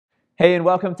Hey, and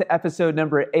welcome to episode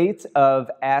number 8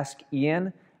 of Ask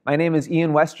Ian. My name is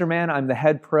Ian Westerman. I'm the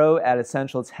head pro at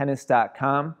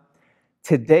EssentialTennis.com.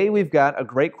 Today we've got a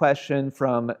great question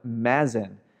from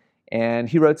Mazen, and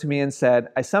he wrote to me and said,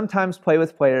 I sometimes play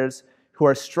with players who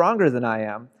are stronger than I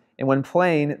am, and when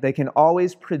playing, they can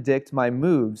always predict my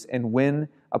moves and win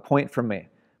a point from me.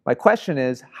 My question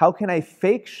is, how can I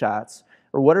fake shots,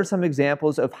 or what are some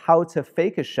examples of how to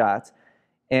fake a shot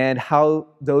and how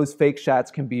those fake shots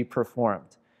can be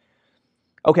performed?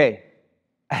 Okay,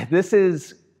 this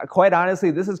is, quite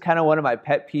honestly, this is kind of one of my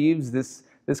pet peeves, this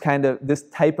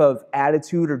type of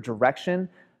attitude or direction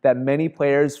that many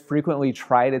players frequently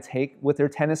try to take with their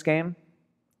tennis game.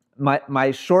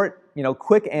 My short,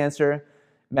 quick answer,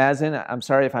 Mazen, I'm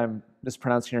sorry if I'm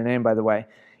mispronouncing your name, by the way,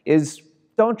 is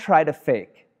don't try to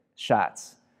fake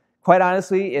shots. Quite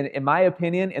honestly, in my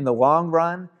opinion, in the long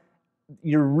run,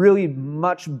 you're really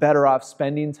much better off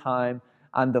spending time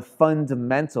on the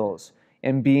fundamentals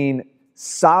and being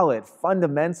solid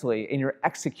fundamentally in your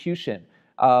execution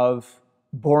of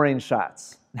boring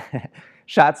shots.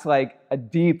 Shots like a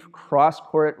deep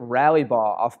cross-court rally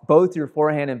ball off both your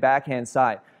forehand and backhand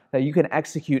side that you can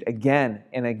execute again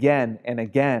and again and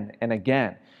again and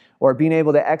again. Or being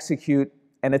able to execute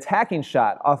an attacking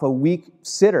shot off a weak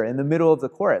sitter in the middle of the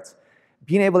court.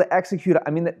 Being able to execute,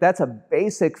 that's a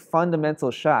basic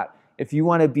fundamental shot. If you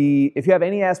have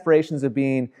any aspirations of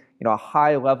being, a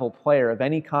high-level player of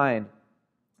any kind,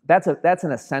 that's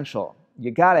an essential.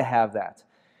 You got to have that.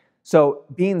 So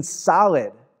being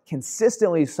solid,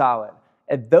 consistently solid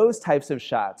at those types of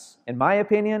shots, in my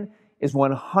opinion, is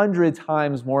 100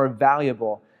 times more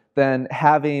valuable than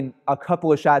having a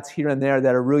couple of shots here and there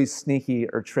that are really sneaky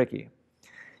or tricky.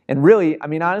 And really,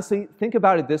 honestly, think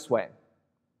about it this way.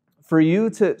 For you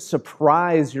to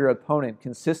surprise your opponent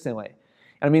consistently,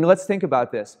 let's think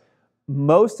about this.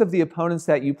 Most of the opponents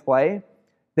that you play,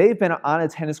 they've been on a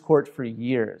tennis court for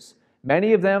years.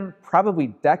 Many of them, probably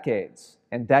decades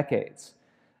and decades.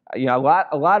 A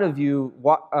lot of you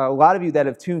that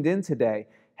have tuned in today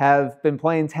have been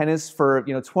playing tennis for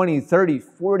 20, 30,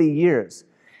 40 years.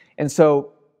 And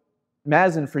so,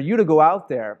 Mazen, for you to go out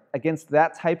there against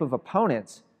that type of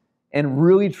opponent and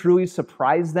really truly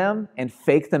surprise them and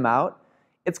fake them out,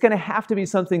 it's going to have to be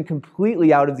something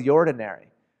completely out of the ordinary,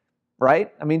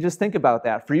 right? Just think about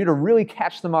that. For you to really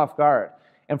catch them off guard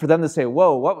and for them to say,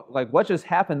 whoa, what just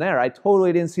happened there? I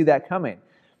totally didn't see that coming.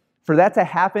 For that to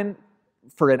happen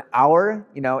for an hour,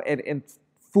 and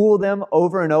fool them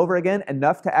over and over again,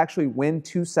 enough to actually win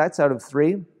 2 sets out of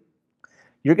 3,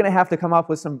 you're going to have to come up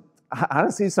with some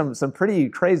pretty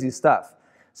crazy stuff.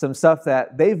 Some stuff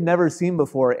that they've never seen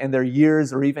before in their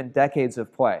years or even decades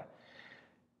of play.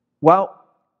 Well,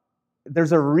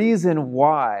 there's a reason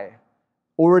why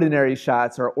ordinary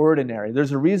shots are ordinary.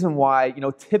 There's a reason why,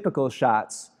 typical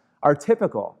shots are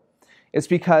typical. It's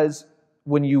because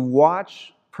when you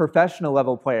watch professional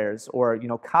level players or,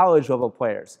 college level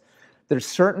players, there's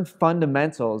certain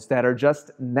fundamentals that are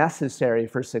just necessary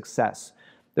for success.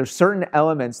 There's certain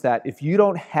elements that if you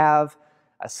don't have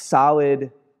a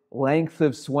solid length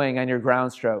of swing on your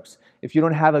ground strokes, if you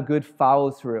don't have a good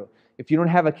follow through, if you don't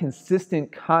have a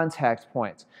consistent contact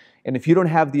point, and if you don't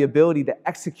have the ability to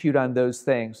execute on those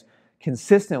things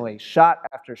consistently, shot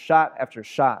after shot after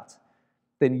shot,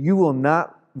 then you will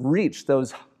not reach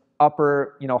those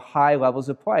upper, high levels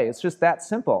of play. It's just that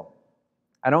simple.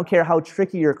 I don't care how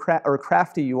tricky or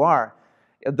crafty you are.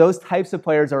 Those types of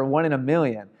players are 1 in a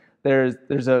million.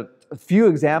 There's a few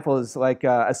examples like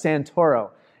a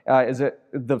Santoro.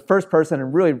 The first person,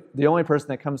 and really the only person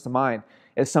that comes to mind,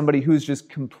 is somebody who's just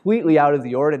completely out of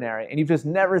the ordinary, and you've just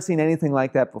never seen anything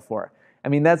like that before.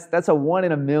 That's a 1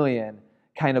 in a million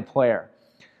kind of player.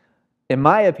 In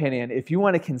my opinion, if you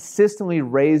want to consistently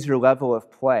raise your level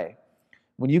of play,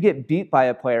 when you get beat by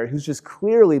a player who's just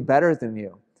clearly better than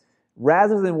you,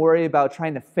 rather than worry about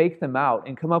trying to fake them out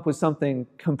and come up with something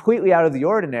completely out of the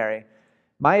ordinary,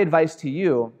 my advice to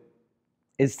you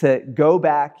is to go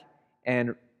back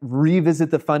and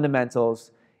revisit the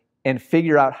fundamentals and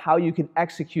figure out how you can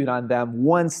execute on them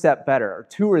 1 step better, or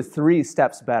 2 or 3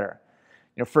 steps better.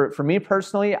 For me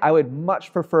personally, I would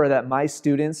much prefer that my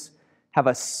students have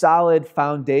a solid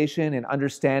foundation and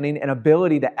understanding and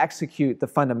ability to execute the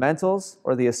fundamentals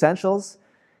or the essentials.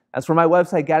 That's where my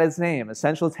website got its name.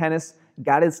 Essential Tennis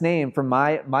got its name from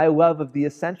my love of the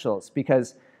essentials,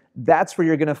 because that's where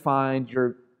you're going to find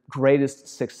your greatest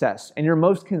success and your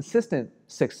most consistent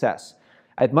success.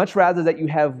 I'd much rather that you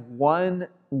have one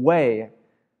way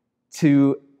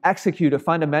to execute a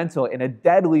fundamental in a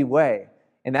deadly way,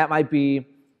 and that might be,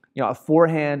 a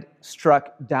forehand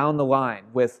struck down the line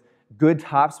with good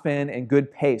topspin and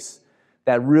good pace,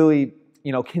 that really,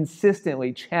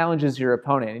 consistently challenges your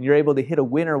opponent, and you're able to hit a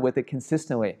winner with it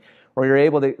consistently, or you're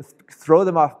able to throw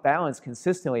them off balance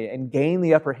consistently and gain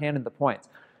the upper hand in the points.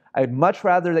 I'd much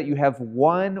rather that you have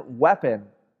one weapon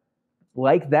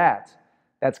like that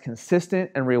that's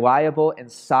consistent and reliable and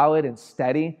solid and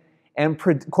steady and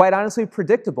quite honestly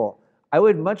predictable. I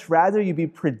would much rather you be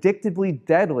predictably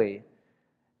deadly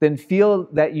than feel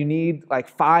that you need like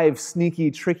 5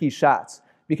 sneaky, tricky shots.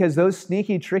 Because those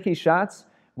sneaky, tricky shots,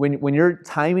 when your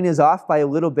timing is off by a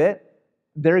little bit,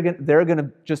 they're going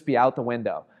to just be out the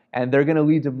window. And they're going to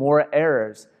lead to more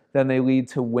errors than they lead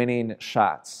to winning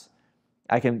shots.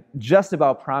 I can just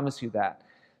about promise you that.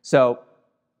 So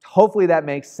hopefully that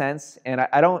makes sense. And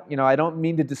I don't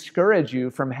mean to discourage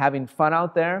you from having fun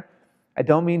out there. I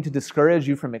don't mean to discourage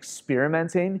you from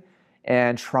experimenting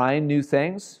and trying new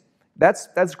things.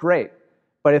 That's great.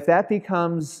 But if that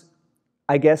becomes,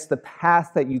 I guess, the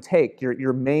path that you take,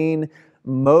 your main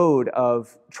mode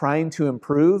of trying to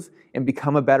improve and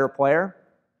become a better player,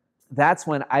 that's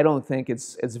when I don't think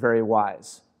it's very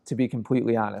wise, to be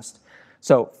completely honest.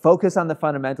 So focus on the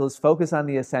fundamentals, focus on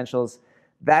the essentials.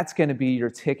 That's going to be your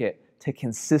ticket to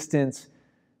consistent,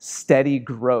 steady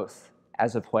growth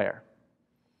as a player.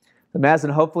 So Mazen,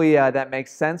 hopefully that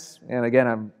makes sense. And again,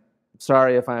 I'm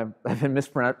sorry if I've been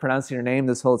mispronouncing your name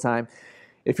this whole time.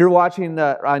 If you're watching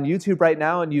on YouTube right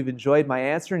now and you've enjoyed my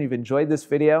answer and you've enjoyed this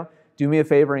video, do me a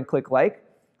favor and click like.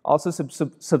 Also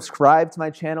subscribe to my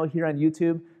channel here on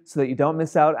YouTube so that you don't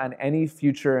miss out on any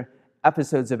future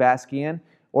episodes of Ask Ian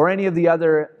or any of the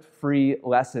other free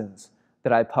lessons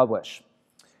that I publish.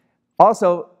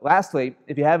 Also, lastly,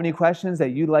 if you have any questions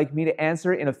that you'd like me to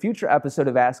answer in a future episode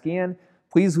of Ask Ian,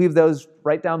 please leave those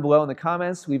right down below in the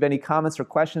comments. Leave any comments or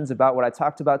questions about what I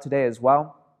talked about today as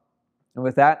well. And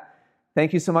with that,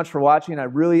 thank you so much for watching. I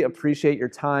really appreciate your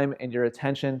time and your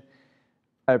attention.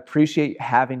 I appreciate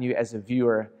having you as a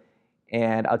viewer,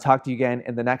 and I'll talk to you again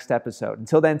in the next episode.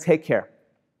 Until then, take care.